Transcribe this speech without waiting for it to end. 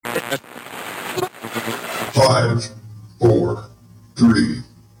5, 4, 3,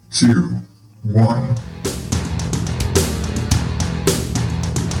 2, 1.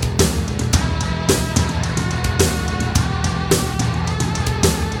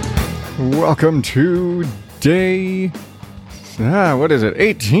 Welcome to day, what is it,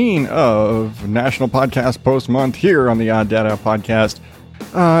 18 of National Podcast Post Month here on the Odd Data Podcast.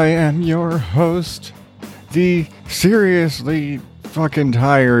 I am your host, the seriously fucking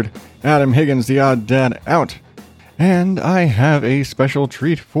tired Adam Higgins, the Odd Dad out. And I have a special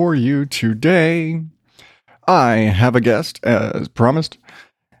treat for you today. I have a guest, as promised.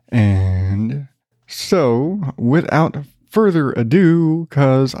 And so, without further ado,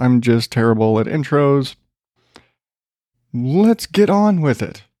 because I'm just terrible at intros, let's get on with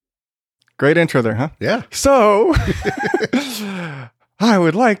it. Great intro there, huh? Yeah. So, I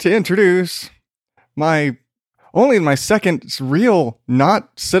would like to introduce my second real,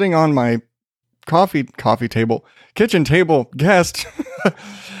 not sitting on my coffee table, kitchen table guest.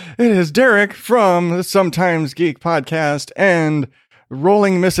 It is Derek from the Sometimes Geek podcast and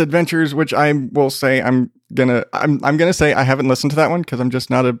Rolling Misadventures, which I will say I'm gonna say I haven't listened to that one because I'm just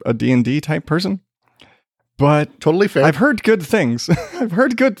not a D&D type person. But totally fair. I've heard good things.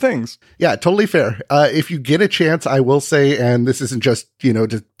 Yeah, totally fair. If you get a chance, I will say, and this isn't just,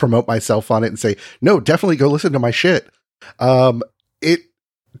 to promote myself on it and say, no, definitely go listen to my shit. It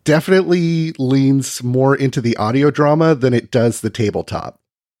definitely leans more into the audio drama than it does the tabletop.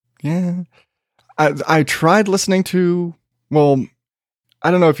 Yeah. I tried listening to, well, I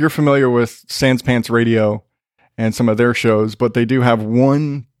don't know if you're familiar with Sans Pants Radio and some of their shows, but they do have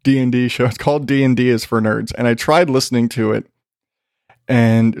one D&D show. It's called D&D is for Nerds. And I tried listening to it.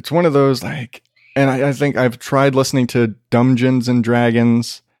 And it's one of those and I think I've tried listening to Dungeons and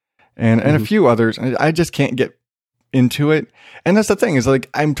Dragons and a few others. I just can't get into it. And that's the thing is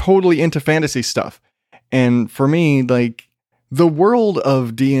I'm totally into fantasy stuff. And for me, the world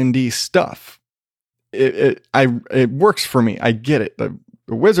of D&D stuff, it works for me. I get it. The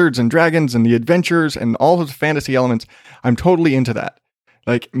wizards and dragons and the adventures and all of the fantasy elements. I'm totally into that.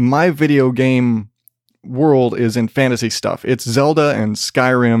 My video game world is in fantasy stuff. It's Zelda and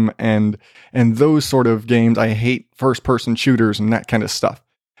Skyrim and those sort of games. I hate first-person shooters and that kind of stuff.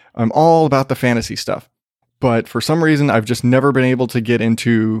 I'm all about the fantasy stuff. But for some reason, I've just never been able to get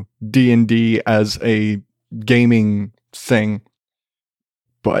into D&D as a gaming thing.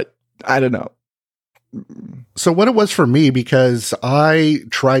 But I don't know. So what it was for me, because I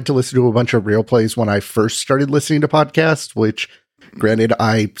tried to listen to a bunch of real plays when I first started listening to podcasts, which granted,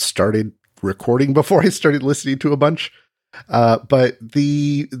 I started recording before I started listening to a bunch. But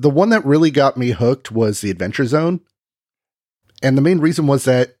the one that really got me hooked was the Adventure Zone. And the main reason was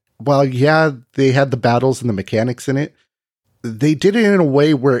that while, yeah, they had the battles and the mechanics in it, they did it in a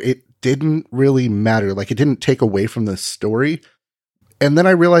way where it didn't really matter. It didn't take away from the story. And then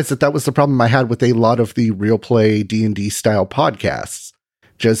I realized that was the problem I had with a lot of the real play D&D style podcasts.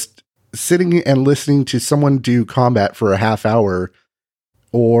 Just sitting and listening to someone do combat for a half hour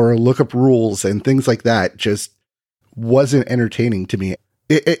or look up rules and things like that just wasn't entertaining to me.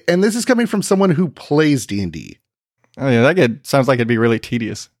 And this is coming from someone who plays D&D. Oh yeah, that sounds like it'd be really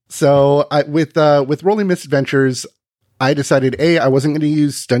tedious. So with Rolling Misadventures, I decided, I wasn't going to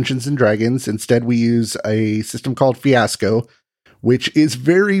use Dungeons and Dragons. Instead, we use a system called Fiasco, which is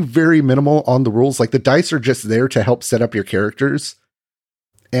very, very minimal on the rules. The dice are just there to help set up your characters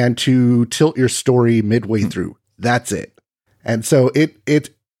and to tilt your story midway through. That's it. And so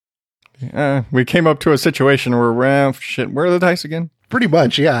we came up to a situation where, where are the dice again? Pretty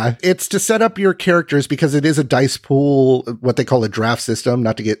much, yeah. It's to set up your characters because it is a dice pool, what they call a draft system,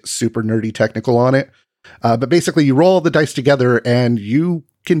 not to get super nerdy technical on it. But basically, you roll the dice together and you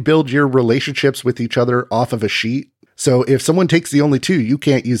can build your relationships with each other off of a sheet. So if someone takes the only 2, you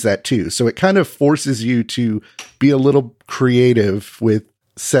can't use that 2. So it kind of forces you to be a little creative with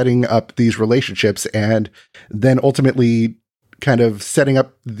setting up these relationships and then ultimately kind of setting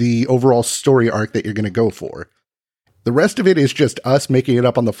up the overall story arc that you're going to go for. The rest of it is just us making it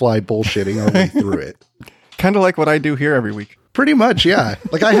up on the fly, bullshitting our way through it. Kind of like what I do here every week. Pretty much, yeah.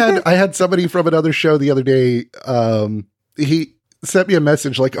 I had somebody from another show the other day. He sent me a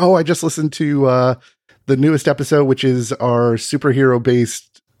message I just listened to the newest episode, which is our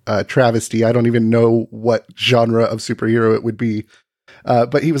superhero-based travesty. I don't even know what genre of superhero it would be.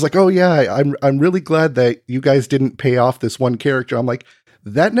 But he was like, oh yeah, I'm really glad that you guys didn't pay off this one character. I'm like,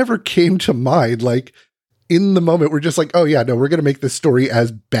 that never came to mind. In the moment, we're just oh yeah, no, we're going to make this story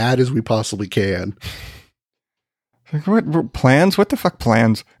as bad as we possibly can. What plans? What the fuck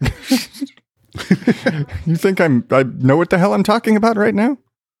plans? You think I know what the hell I'm talking about right now?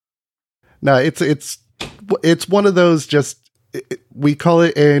 No, it's one of those we call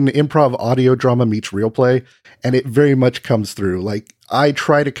it an improv audio drama meets real play, and it very much comes through. Like, I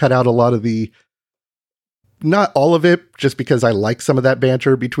try to cut out a lot of not all of it, just because I like some of that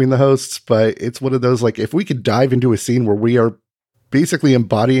banter between the hosts, but it's one of those, like, if we could dive into a scene where we are basically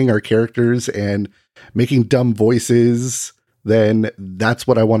embodying our characters and making dumb voices, then that's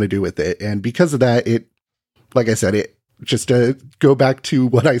what I want to do with it. And because of that, like I said, just to go back to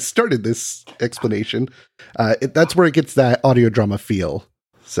what I started this explanation, that's where it gets that audio drama feel.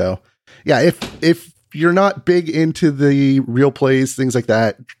 So yeah, if you're not big into the real plays, things like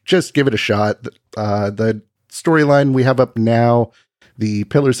that, just give it a shot. The storyline we have up now, the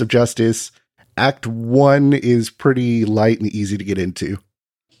Pillars of Justice, Act 1 is pretty light and easy to get into.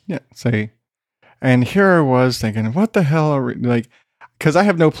 Yeah, say, and here I was thinking, what the hell are we, like, because I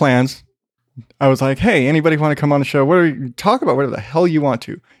have no plans. I was like, hey, anybody want to come on the show? What do you talk about? Whatever the hell you want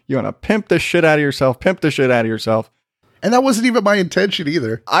to. You want to pimp the shit out of yourself, And that wasn't even my intention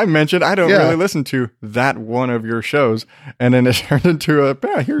either. I mentioned I don't really listen to that one of your shows. And then it turned into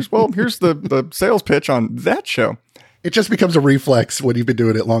here's the sales pitch on that show. It just becomes a reflex when you've been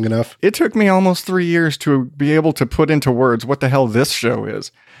doing it long enough. It took me almost 3 years to be able to put into words what the hell this show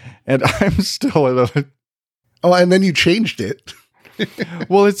is. And I'm still at a... Oh, and then you changed it.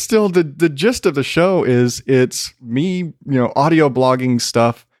 Well, it's still the gist of the show is it's me, audio blogging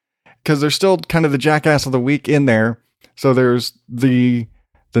stuff, because there's still kind of the jackass of the week in there. So there's the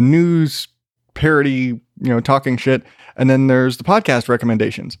news parody, talking shit, and then there's the podcast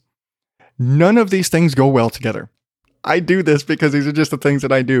recommendations. None of these things go well together. I do this because these are just the things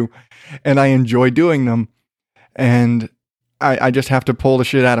that I do, and I enjoy doing them, and I just have to pull the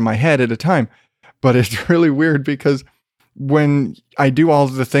shit out of my head at a time. But it's really weird because when I do all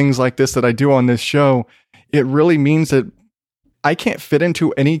of the things like this that I do on this show, it really means that I can't fit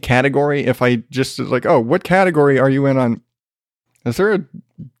into any category if I just like, oh, what category are you in on? Is there a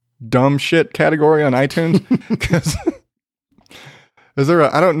dumb shit category on iTunes? Because is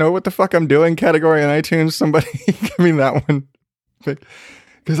there I don't know what the fuck I'm doing category on iTunes? Somebody give me that one.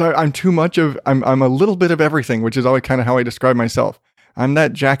 Because I'm too much of, I'm a little bit of everything, which is always kind of how I describe myself. I'm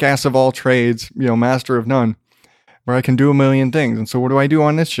that jackass of all trades, master of none, where I can do a million things. And so what do I do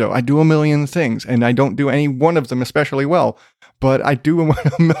on this show? I do a million things, and I don't do any one of them especially well, but I do a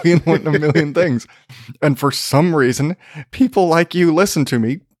million things. And for some reason, people like you listen to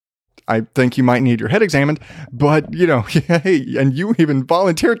me. I think you might need your head examined, but hey, and you even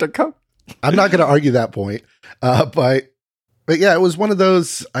volunteered to come. I'm not going to argue that point. But yeah, it was one of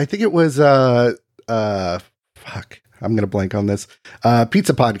those, I think it was, fuck, I'm going to blank on this.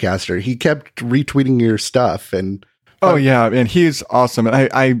 Pizza Podcaster. He kept retweeting your stuff and. Oh yeah. And he's awesome. And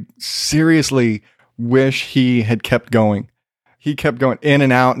I seriously wish he had kept going. He kept going in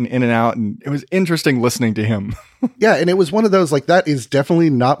and out. And it was interesting listening to him. Yeah. And it was one of those, like, that is definitely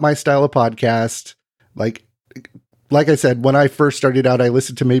not my style of podcast. Like I said, when I first started out, I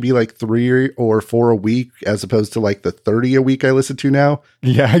listened to maybe like 3 or 4 a week, as opposed to like the 30 a week I listen to now.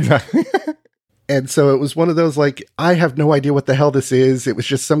 Yeah, exactly. And so it was one of those, like, I have no idea what the hell this is. It was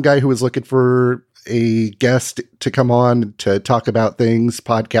just some guy who was looking for a guest to come on to talk about things,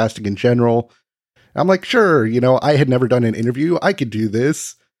 podcasting in general. I'm like, sure, I had never done an interview. I could do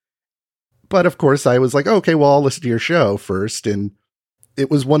this. But of course I was like, okay, well, I'll listen to your show first. And it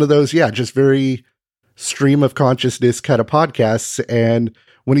was one of those, just very stream of consciousness kind of podcasts. And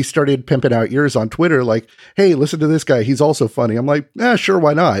when he started pimping out yours on Twitter, like, hey, listen to this guy, he's also funny. I'm like, sure,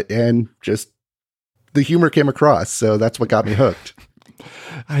 why not? And just the humor came across. So that's what got me hooked.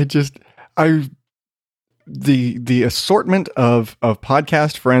 The assortment of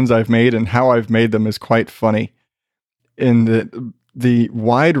podcast friends I've made and how I've made them is quite funny. In the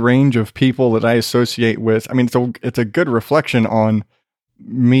wide range of people that I associate with, I mean, it's a good reflection on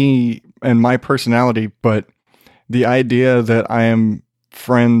me and my personality, but the idea that I am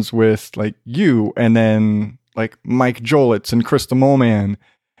friends with like you, and then like Mike Jolitz and Chris the Mole Man,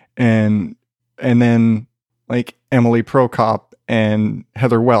 and then like Emily Prokop and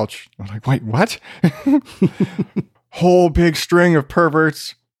Heather Welch. I'm like, wait, what? Whole big string of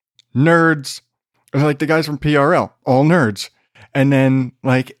perverts, nerds, like the guys from PRL, all nerds. And then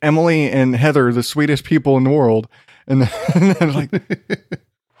like Emily and Heather, the sweetest people in the world. And then like,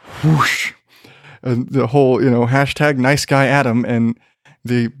 whoosh. And the whole, hashtag nice guy Adam. And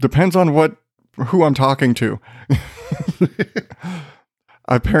depends on who I'm talking to.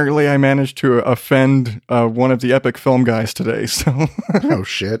 Apparently I managed to offend one of the Epic Film guys today. So, oh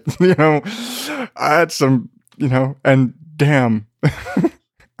shit. I had some, and damn,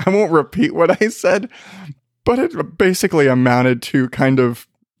 I won't repeat what I said, but it basically amounted to kind of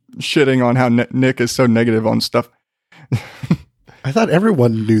shitting on how Nick is so negative on stuff. I thought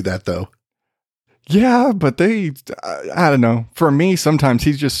everyone knew that, though. Yeah, but I don't know. For me, sometimes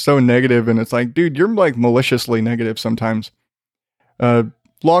he's just so negative, and it's like, dude, you're like maliciously negative sometimes.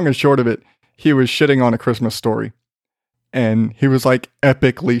 Long and short of it, he was shitting on A Christmas Story. And he was like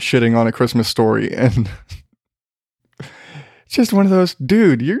epically shitting on A Christmas Story. And it's just one of those,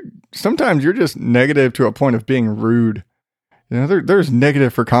 dude, sometimes you're just negative to a point of being rude. You know, there's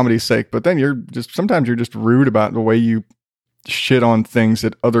negative for comedy's sake, but then sometimes you're just rude about the way you shit on things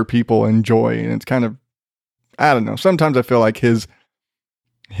that other people enjoy. And it's kind of, I don't know. Sometimes I feel like his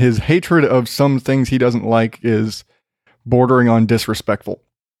hatred of some things he doesn't like is bordering on disrespectful.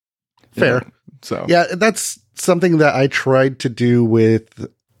 Fair. Yeah, so yeah, that's something that I tried to do with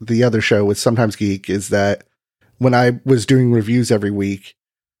the other show with Sometimes Geek, is that when I was doing reviews every week,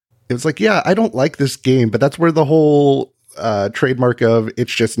 it was like, yeah, I don't like this game, but that's where the whole trademark of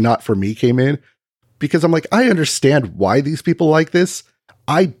it's just not for me came in, because I'm like, I understand why these people like this.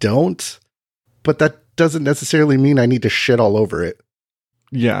 I don't, but that doesn't necessarily mean I need to shit all over it.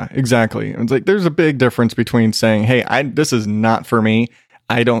 Yeah, exactly. It's like, there's a big difference between saying, hey, this is not for me.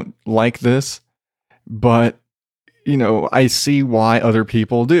 I don't like this, but, you know, I see why other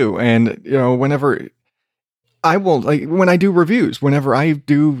people do. And, you know, whenever I will, like, when I do reviews, whenever I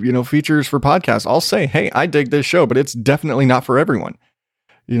do, you know, features for podcasts, I'll say, hey, I dig this show, but it's definitely not for everyone.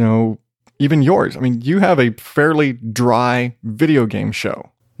 You know, even yours. I mean, you have a fairly dry video game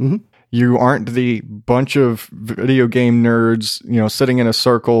show. Mm-hmm. You aren't the bunch of video game nerds, you know, sitting in a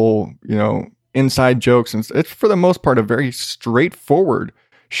circle, you know, inside jokes. And it's for the most part a very straightforward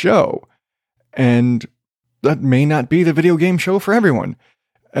show. And that may not be the video game show for everyone.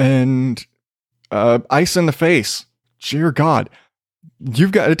 And Ice in the Face, dear God,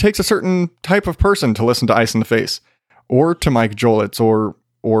 it takes a certain type of person to listen to Ice in the Face, or to Mike Jolitz,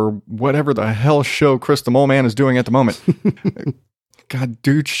 or whatever the hell show Chris the Mole Man is doing at the moment. God,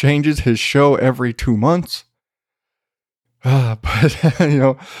 dude changes his show every 2 months. But you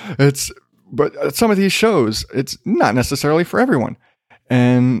know, but some of these shows, it's not necessarily for everyone.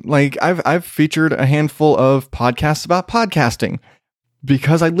 And like I've featured a handful of podcasts about podcasting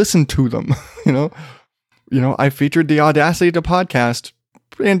because I listened to them. You know, I featured the Audacity to Podcast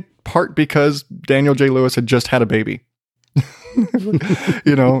in part because Daniel J. Lewis had just had a baby.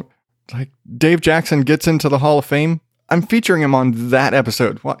 You know, like Dave Jackson gets into the Hall of Fame. I'm featuring him on that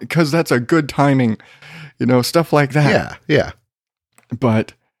episode because that's a good timing, you know, stuff like that. Yeah, yeah.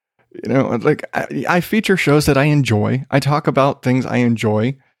 But, you know, like I feature shows that I enjoy. I talk about things I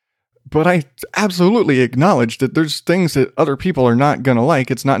enjoy, but I absolutely acknowledge that there's things that other people are not going to like.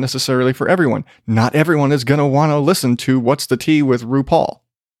 It's not necessarily for everyone. Not everyone is going to want to listen to What's the Tea with RuPaul.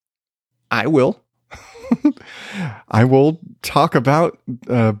 I will. I will talk about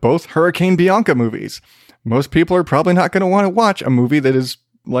both Hurricane Bianca movies. Most people are probably not going to want to watch a movie that is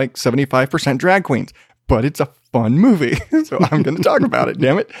like 75% drag queens, but it's a fun movie. So I'm going to talk about it,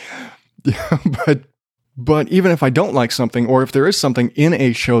 damn it. But even if I don't like something, or if there is something in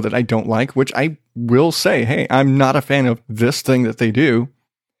a show that I don't like, which I will say, hey, I'm not a fan of this thing that they do,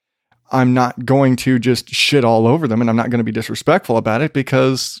 I'm not going to just shit all over them, and I'm not going to be disrespectful about it,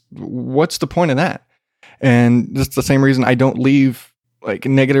 because what's the point of that? And that's the same reason I don't leave like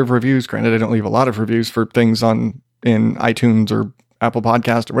negative reviews. Granted, I don't leave a lot of reviews for things in iTunes or Apple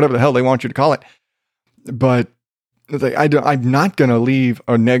Podcast or whatever the hell they want you to call it. But I'm not going to leave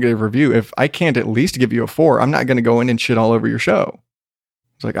a negative review. If I can't at least give you a 4, I'm not going to go in and shit all over your show.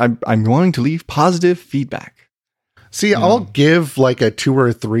 It's like, I'm going to leave positive feedback. See, I'll give like a 2 or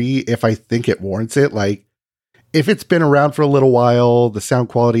a 3 if I think it warrants it. Like, if it's been around for a little while, the sound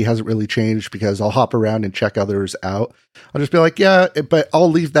quality hasn't really changed, because I'll hop around and check others out. I'll just be like, yeah, but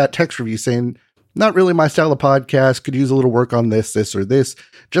I'll leave that text review saying, not really my style of podcast, could use a little work on this, or this,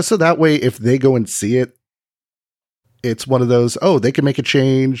 just so that way, if they go and see it, it's one of those, oh, they can make a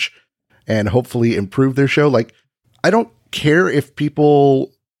change and hopefully improve their show. Like, I don't care if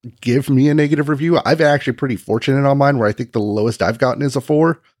people give me a negative review. I've actually pretty fortunate on mine, where I think the lowest I've gotten is a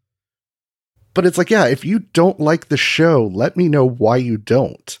 4. But it's like, yeah, if you don't like the show, let me know why you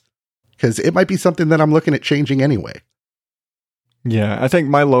don't, because it might be something that I'm looking at changing anyway. Yeah, I think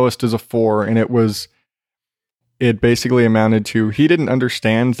my lowest is a 4, and it basically amounted to, he didn't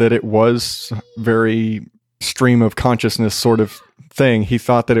understand that it was very stream of consciousness sort of thing. He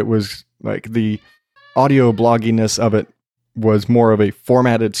thought that it was like the audio blogginess of it was more of a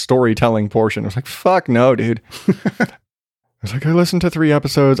formatted storytelling portion. I was like, fuck no, dude. It's like, I listened to 3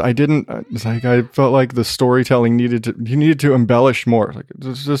 episodes. It's like, I felt like the storytelling you needed to embellish more. Like,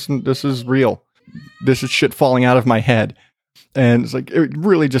 this is real. This is shit falling out of my head. And it's like, it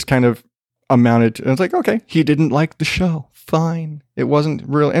really just kind of amounted to, it's like, okay, he didn't like the show. Fine. It wasn't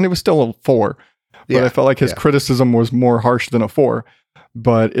real. And it was still a 4. But I felt like his criticism was more harsh than a 4.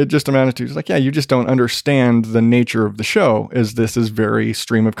 But it just amounted to, it's like, yeah, you just don't understand the nature of the show, as this is very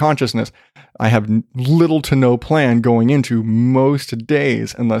stream of consciousness. I have little to no plan going into most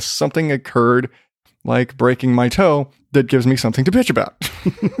days unless something occurred, like breaking my toe, that gives me something to bitch about.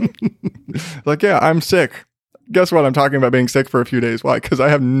 Like, yeah, I'm sick. Guess what? I'm talking about being sick for a few days. Why? Because I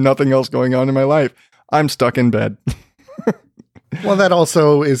have nothing else going on in my life. I'm stuck in bed. Well, that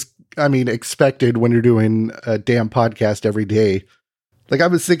also is, I mean, expected when you're doing a damn podcast every day. Like, I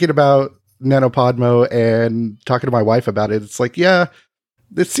was thinking about NaNoPodmo and talking to my wife about it. It's like, yeah,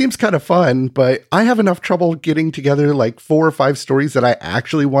 it seems kind of fun, but I have enough trouble getting together like 4 or 5 stories that I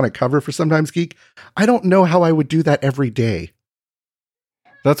actually want to cover for Sometimes Geek. I don't know how I would do that every day.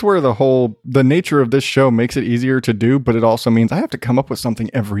 That's where the nature of this show makes it easier to do, but it also means I have to come up with something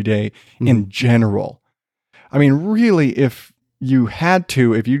every day in general. I mean, really, if you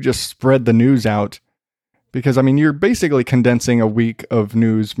just spread the news out, because, I mean, you're basically condensing a week of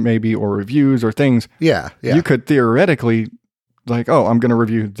news, maybe, or reviews or things. Yeah. You could theoretically, like, oh, I'm going to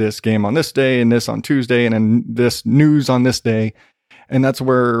review this game on this day and this on Tuesday and then this news on this day. And that's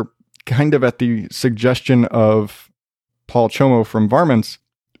where, kind of at the suggestion of Paul Chomo from Varmints,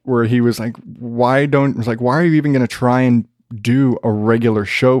 where he was like, why are you even going to try and do a regular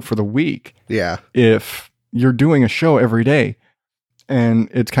show for the week? Yeah. If you're doing a show every day. And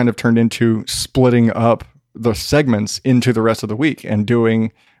it's kind of turned into splitting up the segments into the rest of the week and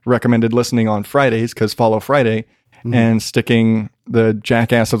doing recommended listening on Fridays, because follow Friday, and sticking the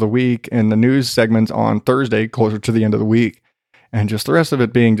jackass of the week and the news segments on Thursday closer to the end of the week, and just the rest of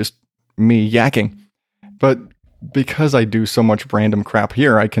it being just me yakking. But because I do so much random crap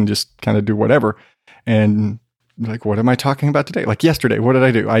here, I can just kind of do whatever. And like, what am I talking about today? Like yesterday, what did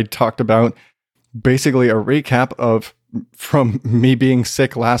I do? I talked about basically a recap of from me being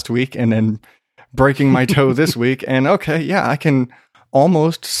sick last week and then breaking my toe this week. And okay, yeah, I can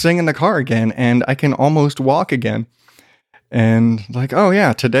almost sing in the car again, and I can almost walk again. And like, oh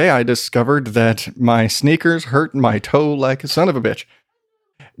yeah, today I discovered that my sneakers hurt my toe like a son of a bitch.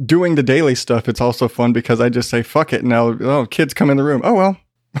 Doing the daily stuff, it's also fun because I just say, fuck it. Now, kids come in the room. Oh, well.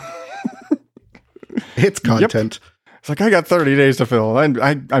 It's content. Yep. It's like, I got 30 days to fill. I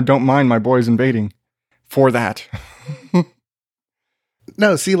don't mind my boys invading for that.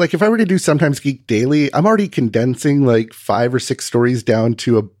 No, see, like if I were to do Sometimes Geek daily, I'm already condensing like 5 or 6 stories down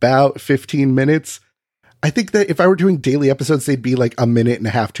to about 15 minutes. I think that if I were doing daily episodes, they'd be like 1.5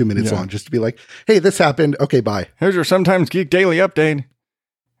 minutes, 2 minutes long, just to be like, hey, this happened. Okay, bye. Here's your Sometimes Geek daily update.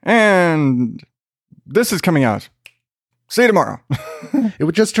 And this is coming out. See you tomorrow. It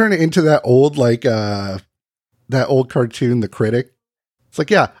would just turn it into that old, like, that old cartoon, The Critic. It's like,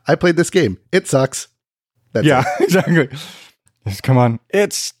 yeah, I played this game. It sucks. That's it. Exactly. Just come on.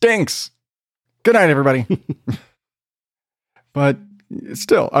 It stinks. Good night, everybody. But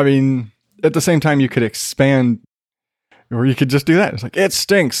still, I mean, at the same time, you could expand, or you could just do that. It's like, it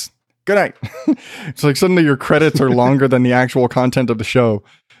stinks. Good night. It's like suddenly your credits are longer than the actual content of the show.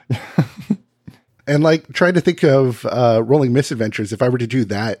 And like, trying to think of Rolling Misadventures, if I were to do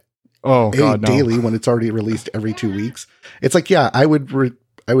that daily when it's already released every 2 weeks, it's like, yeah, I would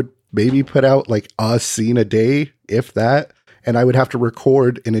maybe put out like a scene a day, if that, and I would have to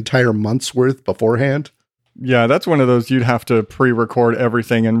record an entire month's worth beforehand. Yeah, that's one of those you'd have to pre-record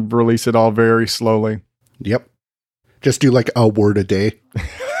everything and release it all very slowly. Yep. Just do like a word a day.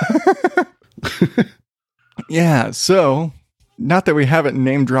 Yeah, so not that we haven't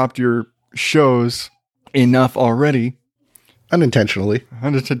name dropped your shows enough already. Unintentionally.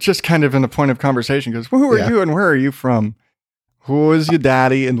 And it's just kind of in the point of conversation because who are you and where are you from? Who is your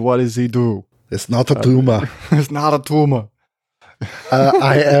daddy and what does he do? It's not a tumor. It's not a tumor.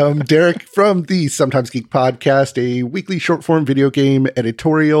 I am Derek from the Sometimes Geek podcast, a weekly short form video game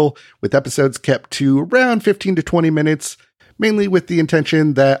editorial with episodes kept to around 15 to 20 minutes, mainly with the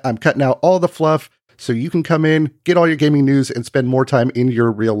intention that I'm cutting out all the fluff so you can come in, get all your gaming news, and spend more time in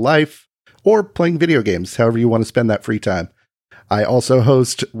your real life or playing video games, however you want to spend that free time. I also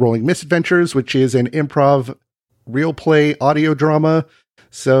host Rolling Misadventures, which is an improv real play audio drama.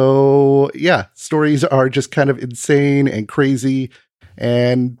 So yeah, stories are just kind of insane and crazy,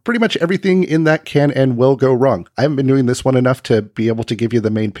 and pretty much everything in that can and will go wrong. I haven't been doing this one enough to be able to give you the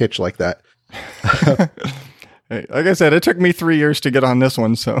main pitch like that. Hey, like I said, it took me 3 years to get on this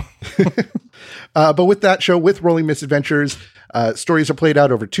one, so. But with that show, with Rolling Misadventures, stories are played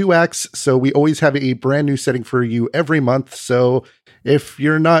out over 2 acts, so we always have a brand new setting for you every month. So if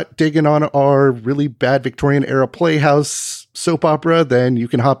you're not digging on our really bad Victorian era playhouse soap opera, then you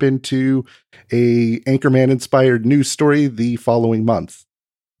can hop into a Anchorman-inspired news story the following month.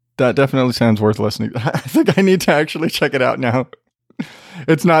 That definitely sounds worth listening. I think I need to actually check it out now.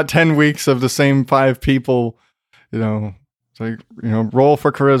 It's not 10 weeks of the same 5 people, it's like, roll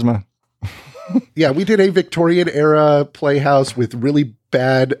for charisma. Yeah, we did a Victorian era playhouse with really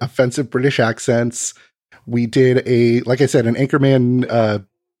bad offensive British accents. We did like I said, an Anchorman,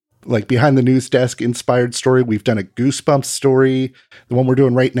 like behind the news desk inspired story. We've done a Goosebumps story. The one we're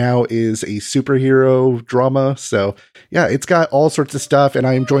doing right now is a superhero drama. So yeah, it's got all sorts of stuff. And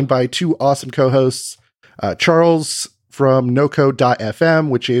I am joined by 2 awesome co-hosts, Charles from NoCo.fm,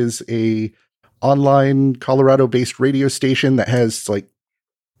 which is a online Colorado based radio station that has like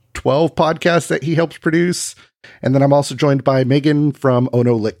 12 podcasts that he helps produce. And then I'm also joined by Megan from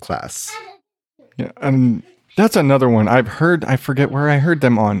Ono Lit Class. Yeah, that's another one I've heard. I forget where I heard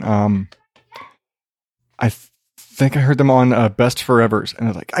them on. I think I heard them on Best Forevers, and I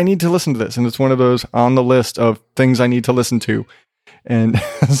was like, I need to listen to this, and it's one of those on the list of things I need to listen to, and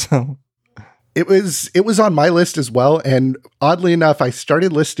so it was on my list as well. And oddly enough, I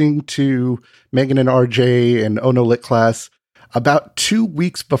started listening to Megan and RJ and Ono Lit Class about 2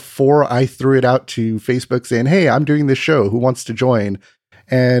 weeks before I threw it out to Facebook saying, hey, I'm doing this show. Who wants to join?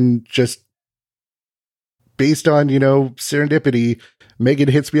 And just based on, serendipity, Megan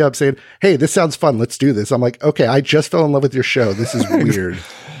hits me up saying, hey, this sounds fun. Let's do this. I'm like, okay, I just fell in love with your show. This is weird.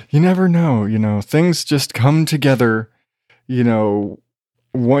 You never know, things just come together,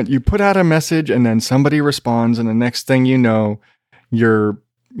 when you put out a message and then somebody responds, and the next thing you know, you're,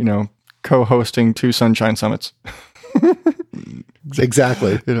 co-hosting 2 Sunshine Summits.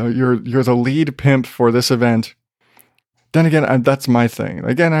 Exactly. You're the lead pimp for this event. Then again, that's my thing.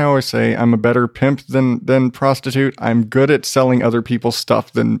 Again, I always say I'm a better pimp than prostitute. I'm good at selling other people's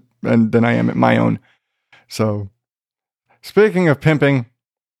stuff than I am at my own. So, speaking of pimping,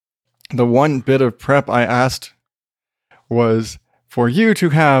 the one bit of prep I asked was for you to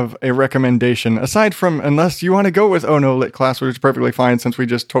have a recommendation, aside from, unless you want to go with Ono Lit Class, which is perfectly fine since we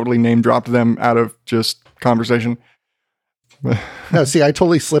just totally name dropped them out of just conversation. No, see, I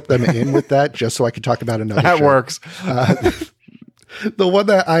totally slipped them in with that just so I could talk about another That show. works. The one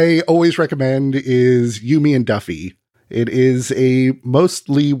that I always recommend is Yumi and Duffy. It is a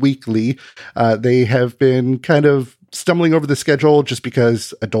mostly weekly. They have been kind of stumbling over the schedule just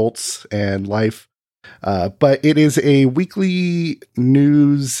because adults and life. But it is a weekly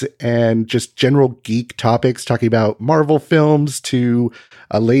news and just general geek topics, talking about Marvel films to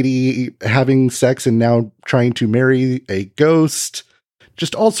a lady having sex and now trying to marry a ghost,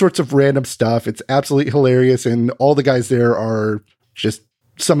 just all sorts of random stuff. It's absolutely hilarious. And all the guys there are just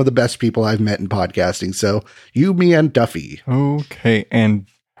some of the best people I've met in podcasting. So you, me, and Duffy. Okay. And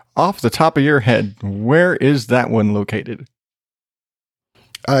off the top of your head, where is that one located?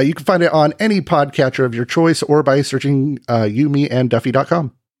 You can find it on any podcatcher of your choice or by searching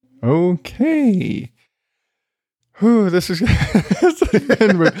youmeandduffy.com. Okay. Whew, this is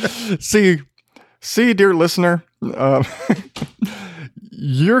see, dear listener,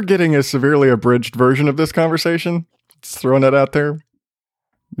 you're getting a severely abridged version of this conversation. Just throwing that out there.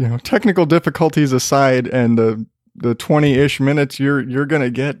 Technical difficulties aside, and the 20-ish minutes you're gonna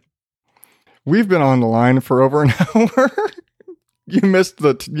get. We've been on the line for over an hour. You missed,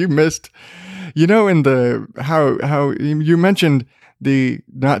 in the how you mentioned the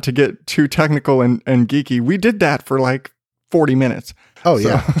not to get too technical and geeky. We did that for like 40 minutes. Oh, so.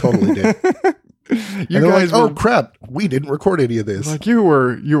 Yeah, totally did. You guys like, oh crap, we didn't record any of this. Like you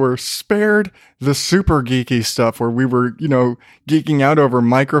were spared the super geeky stuff where we were, geeking out over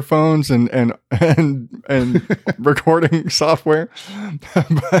microphones and recording software.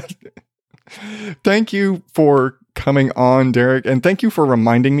 But thank you for coming on, Derek, and thank you for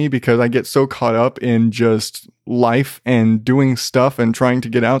reminding me, because I get so caught up in just life and doing stuff and trying to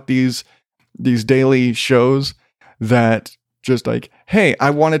get out these daily shows that just like, hey, I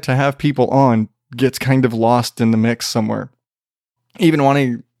wanted to have people on, gets kind of lost in the mix somewhere. Even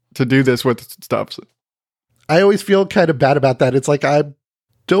wanting to do this with stuff. I always feel kind of bad about that. It's like, I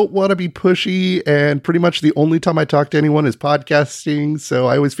don't want to be pushy, and pretty much the only time I talk to anyone is podcasting. So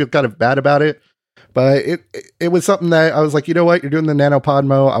I always feel kind of bad about it. But it was something that I was like, you know what? You're doing the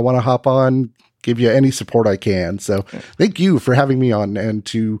NanoPodmo. I want to hop on, give you any support I can. So thank you for having me on and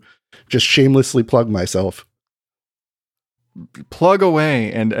to just shamelessly plug myself. Plug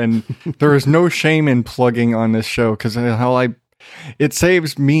away. And there is no shame in plugging on this show, because it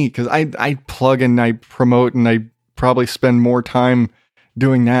saves me, because I plug and I promote, and I probably spend more time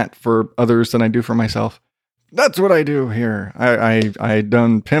doing that for others than I do for myself. That's what I do here. I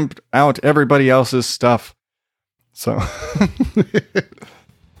done pimped out everybody else's stuff. So,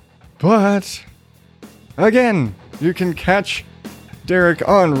 but again, you can catch Derek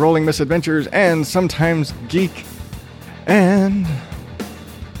on Rolling Misadventures and sometimes Geek, and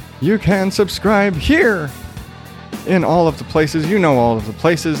you can subscribe here in all of the places. You know all of the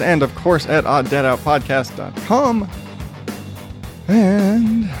places, and of course at odddadoutpodcast.com.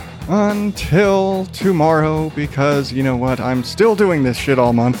 And until tomorrow, because you know what, I'm still doing this shit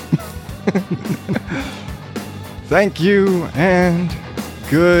all month. Thank you, and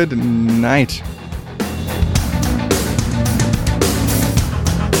good night.